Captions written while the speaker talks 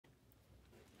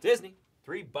Disney.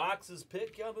 3 boxes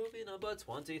pick your movie number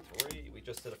 23. We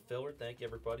just did a filler. Thank you,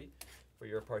 everybody, for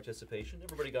your participation.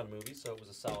 Everybody got a movie, so it was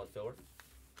a solid filler.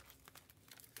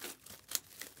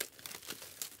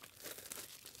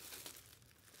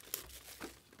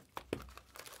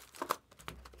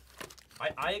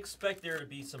 I expect there to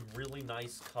be some really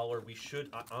nice color. We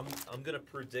should. I'm gonna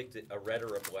predict it, a red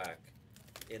or a black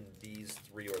in these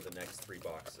 3 or the next 3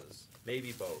 boxes.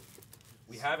 Maybe both.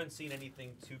 We haven't seen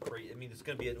anything too crazy. I mean, it's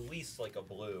gonna be at least like a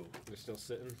blue. They're still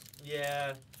sitting.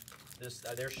 Yeah,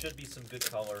 there should be some good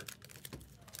color.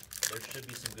 There should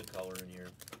be some good color in here.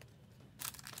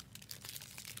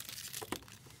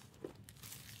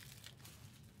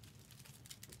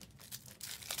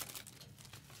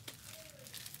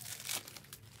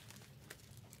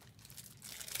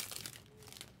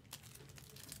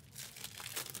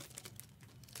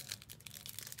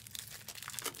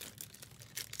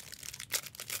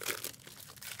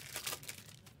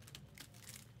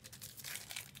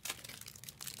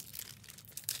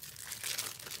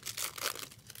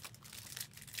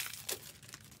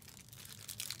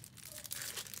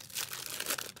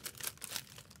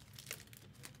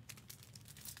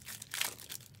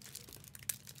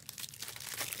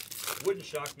 Wouldn't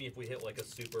shock me if we hit like a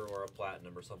super or a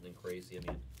platinum or something crazy. I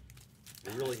mean,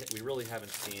 we really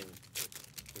haven't seen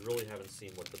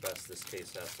what the best this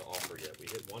case has to offer yet. We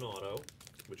hit 1 auto,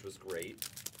 which was great.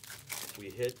 We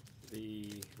hit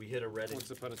a red.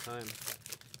 Once Upon a Time.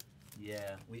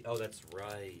 Yeah. Oh, that's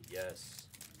right. Yes.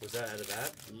 Was that out of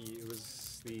that? It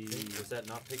was the. Was that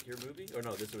not pick your movie? Or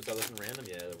no, that wasn't random.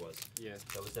 Yeah, it was. Yeah.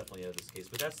 That was definitely out of this case.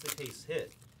 But that's the case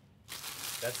hit.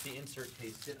 That's the insert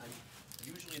case hit.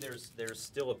 Usually there's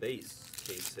still a base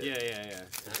case hit. Yeah.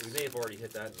 We may have already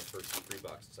hit that in the first 3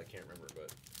 boxes. I can't remember,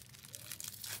 but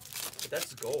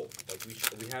that's gold. Like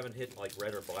we haven't hit like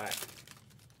red or black.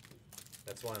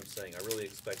 That's why I'm saying I really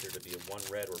expect there to be a 1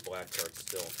 red or black card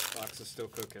still. Box is still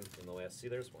cooking. In the last, see,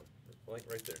 there's one, like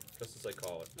right there, just as I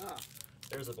call it. Ah,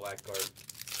 there's a black card.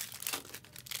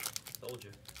 Told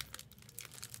you.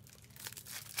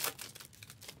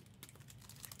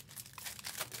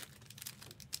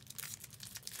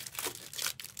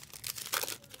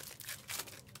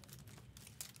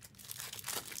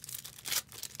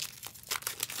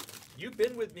 You've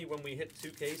been with me when we hit 2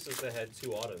 cases that had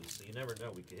 2 autos, so you never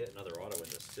know. We could hit another auto in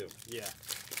this, too. yeah.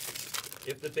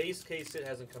 If the base case hit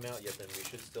hasn't come out yet, then we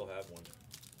should still have one.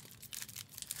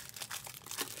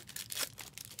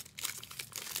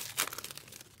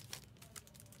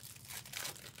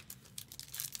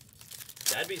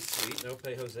 That'd be sweet. No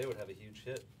Pay Jose would have a huge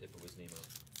hit if it was Nemo.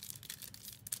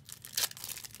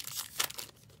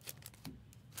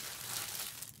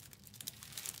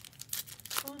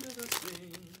 Under the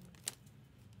sea.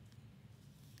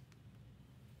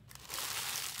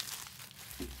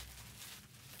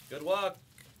 Good luck.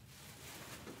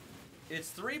 It's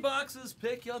 3 boxes.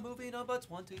 Pick your movie number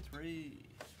 23.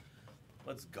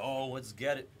 Let's go. Let's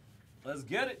get it. Let's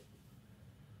get it.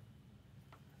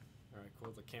 All right,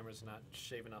 cool. The camera's not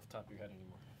shaving off the top of your head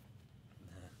anymore.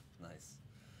 Nice.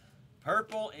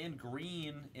 Purple and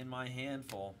green in my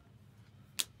handful.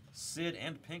 Sid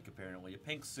and pink, apparently. A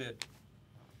pink Sid.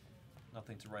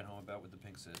 Nothing to write home about with the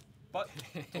pink Sid. But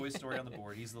Toy Story on the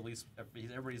board. He's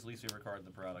everybody's least favorite card in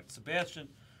the product. Sebastian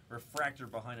Refractor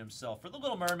behind himself for the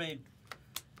Little Mermaid.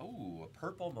 Oh, a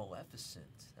purple Maleficent.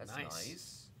 That's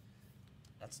nice.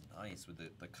 That's nice with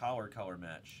the collar color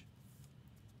match.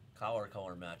 Collar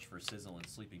color match for Sizzle and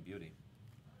Sleeping Beauty.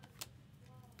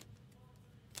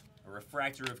 A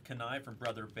refractor of Kenai from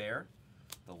Brother Bear.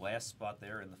 The last spot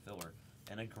there in the filler.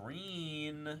 And a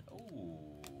green.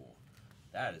 Ooh.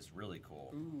 That is really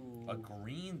cool. Ooh. A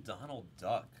green Donald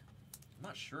Duck. I'm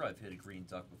not sure I've hit a green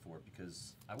duck before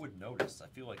because I would notice. I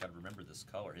feel like I'd remember this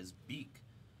color. His beak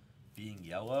being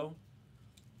yellow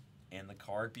and the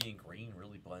card being green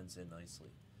really blends in nicely.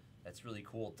 That's really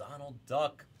cool. Donald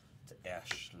Duck to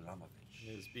Ash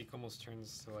Slamovich. His beak almost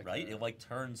turns to like right? It like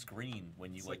turns green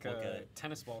when you like look at it.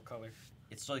 Tennis ball color.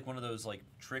 It's like one of those like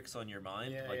tricks on your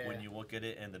mind. Yeah, like when you look at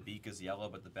it and the beak is yellow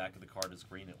but the back of the card is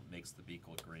green, it makes the beak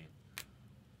look green.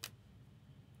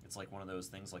 It's like one of those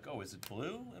things like, oh, is it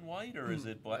blue and white or is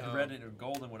it black, red and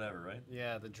gold and whatever, right?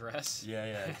 Yeah, the dress. Yeah,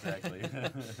 exactly.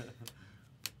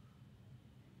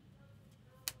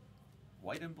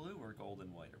 White and blue or gold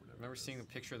and white or whatever. Remember seeing the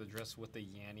picture of the dress with the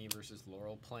Yanny versus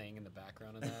Laurel playing in the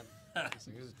background of that? It's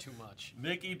like, this is too much.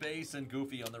 Mickey, Base, and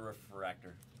Goofy on the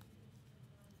refractor.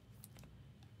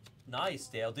 Nice,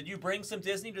 Dale. Did you bring some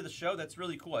Disney to the show? That's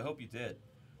really cool. I hope you did.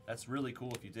 That's really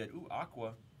cool if you did. Ooh,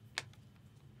 Aqua.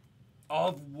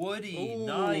 Of Woody. Ooh.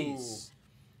 Nice.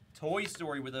 Toy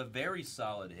Story with a very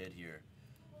solid hit here.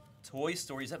 Toy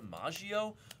Story. Is that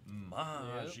Maggio?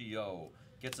 Maggio.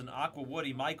 Gets an Aqua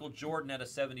Woody. Michael Jordan at a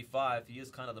 75. He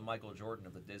is kind of the Michael Jordan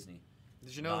of the Disney.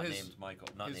 Did you know Not his named Michael.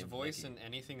 Not his named voice Mickey. in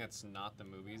anything that's not the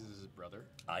movies is his brother?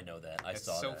 I know that. I It's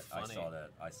saw so that. funny.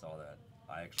 I saw that.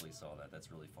 I actually saw that.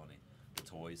 That's really funny. The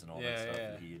toys and all Yeah, that stuff.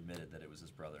 yeah. He admitted that it was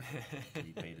his brother.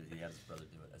 He paid it. He had his brother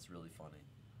do it. That's really funny.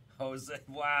 Jose,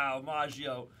 wow,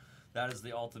 Maggio. That is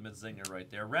the ultimate zinger right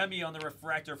there. Remy on the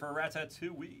refractor for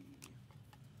Ratatouille.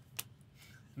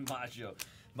 Maggio.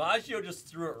 Maggio just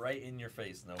threw it right in your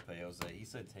face, Nope, Jose. He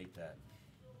said, take that.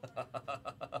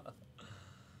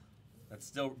 That's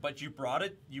still, but you brought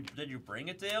it? Did you bring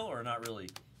it, Dale, or not really?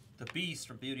 The Beast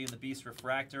from Beauty and the Beast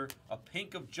refractor. A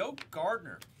pink of Joe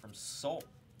Gardner from Soul.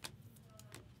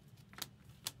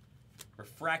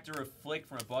 Refractor of Flick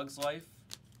from A Bug's Life.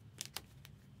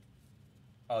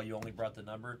 Oh, you only brought the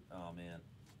number? Oh, man.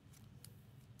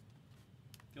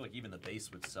 I feel like even the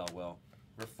base would sell well.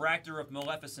 Refractor of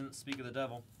Maleficent, Speak of the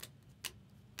Devil.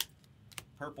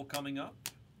 Purple coming up.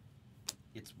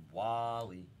 It's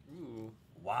Wally. Ooh.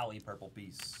 Wally Purple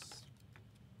Piece.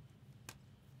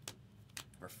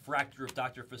 Refractor of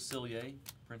Dr. Facilier,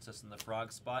 Princess and the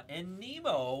Frog spot. And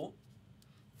Nemo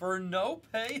for Nope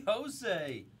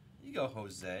Jose. There you go,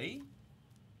 Jose.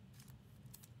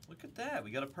 Look at that. We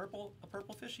got a purple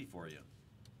fishy for you.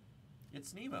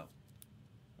 It's Nemo.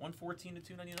 114 to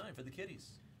 299 for the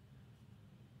kiddies.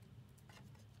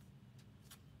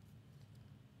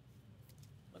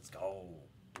 Let's go.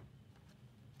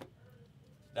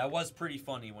 That was pretty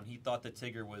funny when he thought that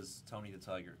Tigger was Tony the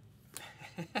Tiger.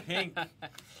 Pink.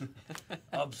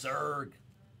 Of Zurg.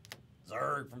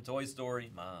 Zurg from Toy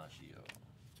Story. Maggio.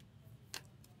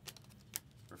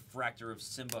 Refractor of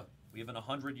Simba. We have an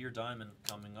 100-year diamond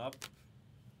coming up.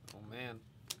 Oh, man.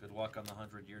 Good luck on the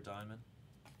 100-year diamond.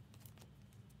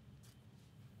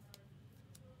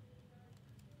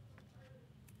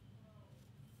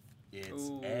 It's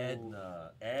Ooh.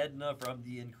 Edna. Edna from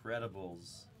The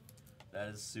Incredibles. That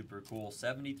is super cool.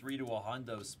 73 to a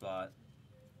hundo spot.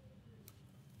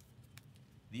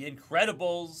 The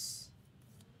Incredibles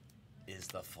is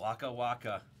the Flocka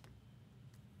Waka.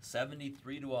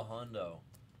 73 to a hundo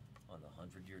on the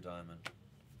 100-year diamond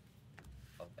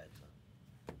of Edna.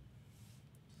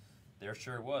 There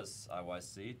sure was,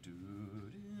 IYC.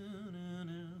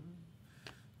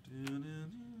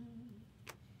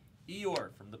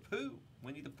 Eeyore from the Pooh.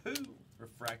 Winnie the Pooh.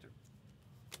 Refractor.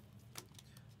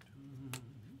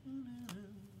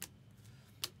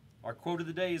 Our quote of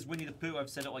the day is Winnie the Pooh. I've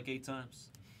said it like 8 times.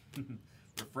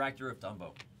 Refractor of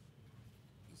Dumbo.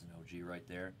 He's an OG right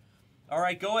there. All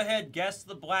right, go ahead. Guess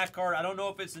the black card. I don't know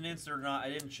if it's an insert or not. I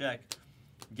didn't check.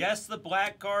 Guess the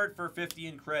black card for 50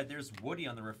 in cred. There's Woody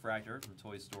on the refractor from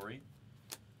Toy Story.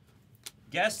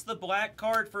 Guess the black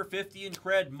card for 50 in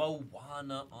cred.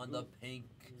 Moana on the pink.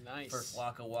 Nice. For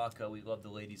Flocka Waka. We love the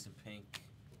ladies in pink.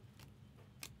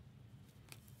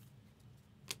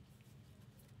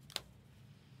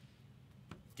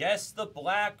 Guess the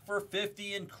black for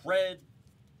 50 in cred.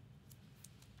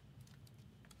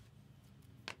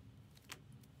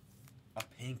 A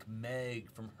pink Meg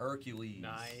from Hercules.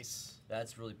 Nice.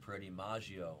 That's really pretty.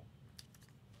 Maggio.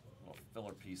 Little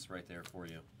filler piece right there for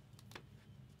you.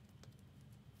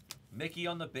 Mickey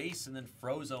on the base and then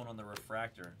Frozone on the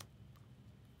refractor.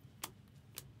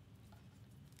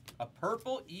 A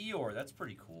purple Eeyore. That's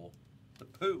pretty cool. The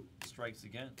Pooh strikes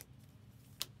again.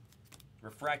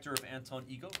 Refractor of Anton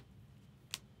Ego.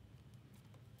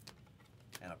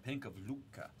 And a pink of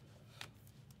Luca.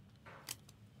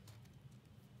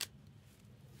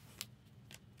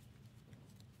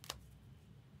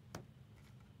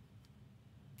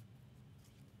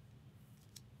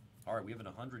 All right, we have an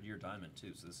 100-year diamond,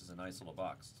 too, so this is a nice little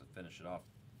box to finish it off,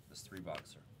 this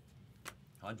 3-boxer.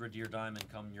 100-year diamond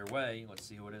coming your way. Let's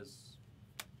see who it is.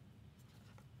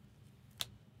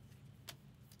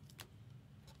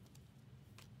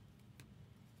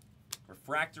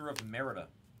 Refractor of Merida.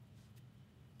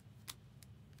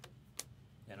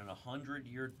 And an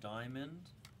 100-year diamond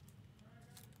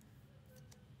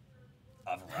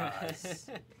of Raz.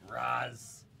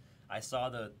 Raz. I saw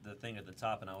the thing at the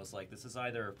top and I was like, this is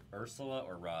either Ursula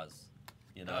or Raz.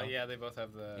 You know? Oh, yeah, they both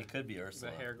have the, It could be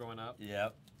Ursula. the hair going up.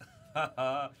 Yep.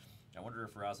 I wonder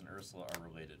if Raz and Ursula are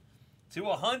related. To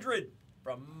 100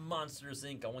 from Monsters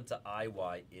Inc. I went to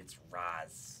IY. It's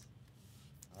Raz.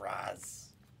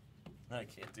 Raz. I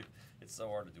can't do. It's so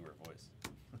hard to do her voice.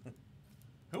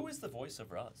 Who is the voice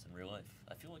of Raz in real life?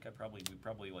 I feel like we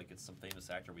probably like it's some famous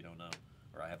actor we don't know,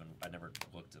 or I never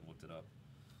looked it up.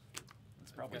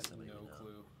 It's probably I've got somebody no we know.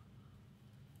 clue.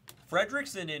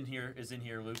 Fredrickson is in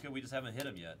here, Luca. We just haven't hit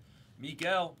him yet.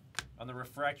 Miguel on the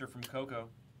refractor from Coco.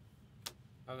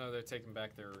 Oh no, they're taking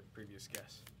back their previous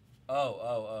guess. Oh,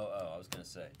 I was going to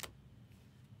say.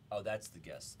 Oh, that's the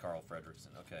guess, Carl Fredrickson.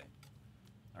 Okay.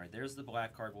 All right, there's the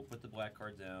black card. We'll put the black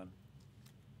card down.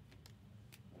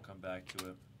 We'll come back to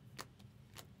it.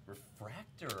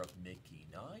 Refractor of Mickey.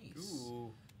 Nice.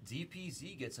 Ooh.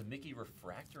 DPZ gets a Mickey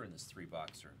Refractor in this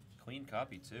 3-boxer. Clean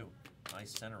copy, too.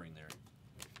 Nice centering there.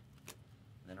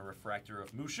 And then a Refractor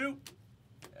of Mushu,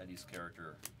 Eddie's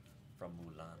character from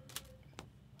Mulan.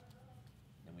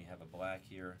 Then we have a black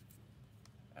here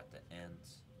at the end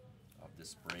of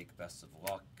this break. Best of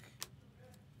luck.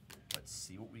 Let's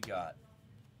see what we got.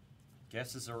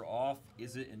 Guesses are off.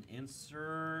 Is it an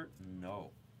insert?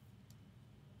 No.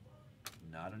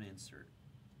 Not an insert.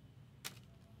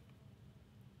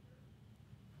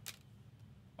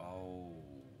 Oh.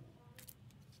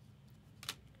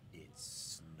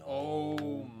 It's Snow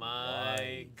Oh my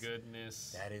White.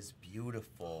 goodness. That is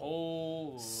beautiful.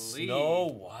 Holy. Snow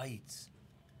White.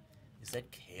 Is that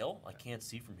Kale? I can't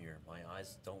see from here. My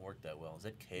eyes don't work that well. Is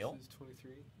that Kale? This is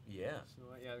 23. Yeah. So,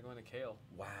 yeah, they're going to Kale.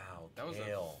 Wow, That was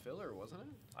Kale. a filler, wasn't it?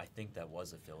 I think that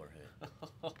was a filler hit.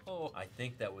 Oh, I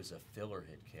think that was a filler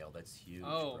hit, Kale. That's huge,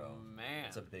 oh bro. man.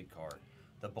 It's a big card.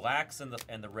 The blacks and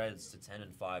the reds to 10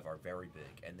 and 5 are very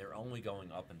big, and they're only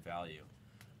going up in value.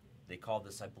 They call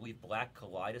this, I believe, black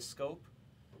kaleidoscope.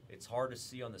 It's hard to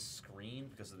see on the screen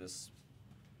because of this,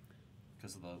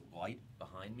 because of the light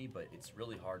behind me, but it's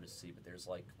really hard to see. But there's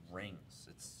like rings.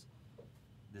 It's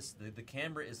this. The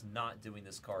camera is not doing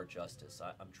this card justice.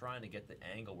 I'm trying to get the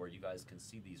angle where you guys can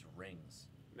see these rings.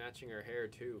 Matching her hair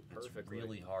too, perfectly. It's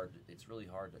really hard. It's really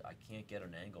hard. I can't get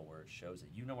an angle where it shows it.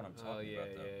 You know what I'm talking about,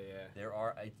 though. yeah. There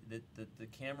are the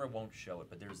camera won't show it,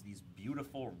 but there's these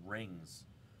beautiful rings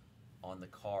on the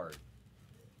card.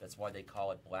 That's why they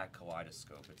call it black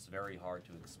kaleidoscope. It's very hard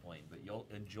to explain, but you'll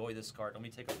enjoy this card. Let me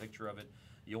take a picture of it.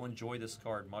 You'll enjoy this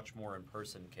card much more in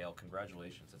person, Kale.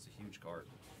 Congratulations. That's a huge card.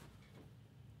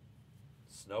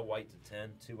 Snow White to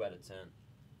 10, 2 out of 10.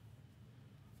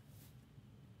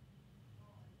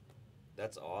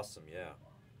 That's awesome, yeah.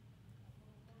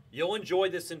 You'll enjoy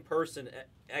this in person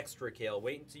extra, Kale.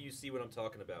 Wait until you see what I'm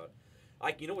talking about.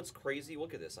 You know what's crazy?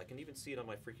 Look at this. I can even see it on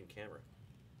my freaking camera.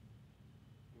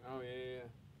 Oh, yeah.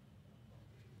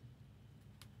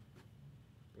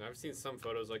 And I've seen some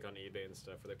photos like on eBay and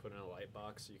stuff where they put in a light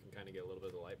box so you can kind of get a little bit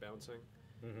of the light bouncing.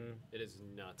 Mm-hmm. It is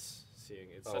nuts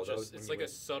seeing it. It's, Oh, such those- a, it's like a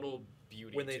subtle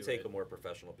beauty When they to take it. a more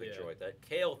professional picture Yeah. like that.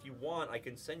 Kale, if you want, I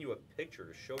can send you a picture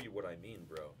to show you what I mean,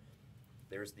 bro.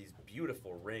 There's these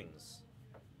beautiful rings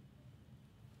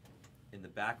in the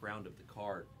background of the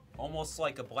card. Almost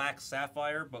like a black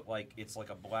sapphire, but like it's like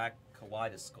a black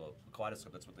kaleidoscope.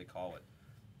 Kaleidoscope, that's what they call it.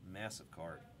 Massive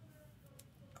card.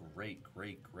 Great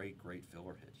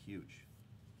filler hit. Huge.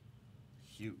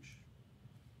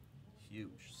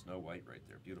 Huge. Snow White right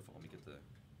there. Beautiful. Let me get the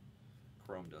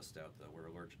chrome dust out, though. We're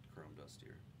allergic to chrome dust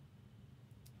here.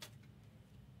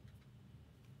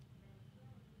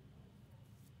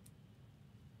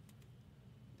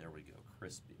 There we go.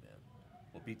 Crispy, man.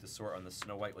 We'll beat the sort on the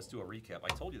Snow White. Let's do a recap. I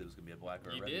told you there was going to be a black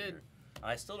or a You red in did. here.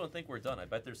 I still don't think we're done. I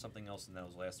bet there's something else in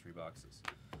those last 3 boxes.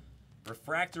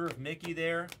 Refractor of Mickey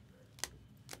there.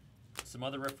 Some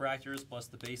other refractors plus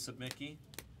the base of Mickey.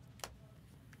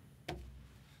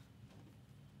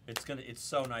 It's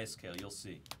so nice, Kale. You'll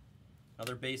see.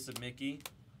 Another base of Mickey.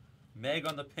 Meg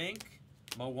on the pink.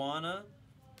 Moana.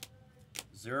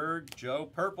 Zurg. Joe.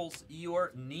 Purples.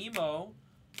 Eeyore. Nemo.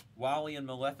 Wally and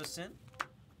Maleficent.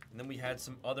 And then we had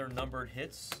some other numbered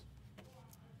hits.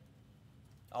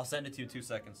 I'll send it to you in 2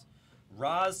 seconds.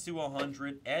 Roz to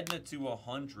 100. Edna to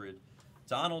 100.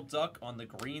 Donald Duck on the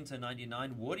green to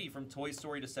 99. Woody from Toy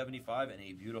Story to 75. And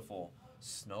a beautiful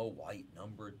Snow White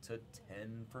numbered to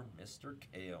 10 for Mr.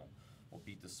 Kale. We'll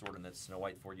beat the sword in that Snow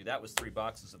White for you. That was 3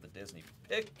 boxes of the Disney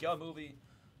Pick a Movie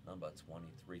number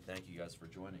 23. Thank you guys for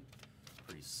joining.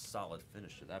 Pretty solid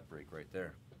finish to that break right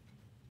there.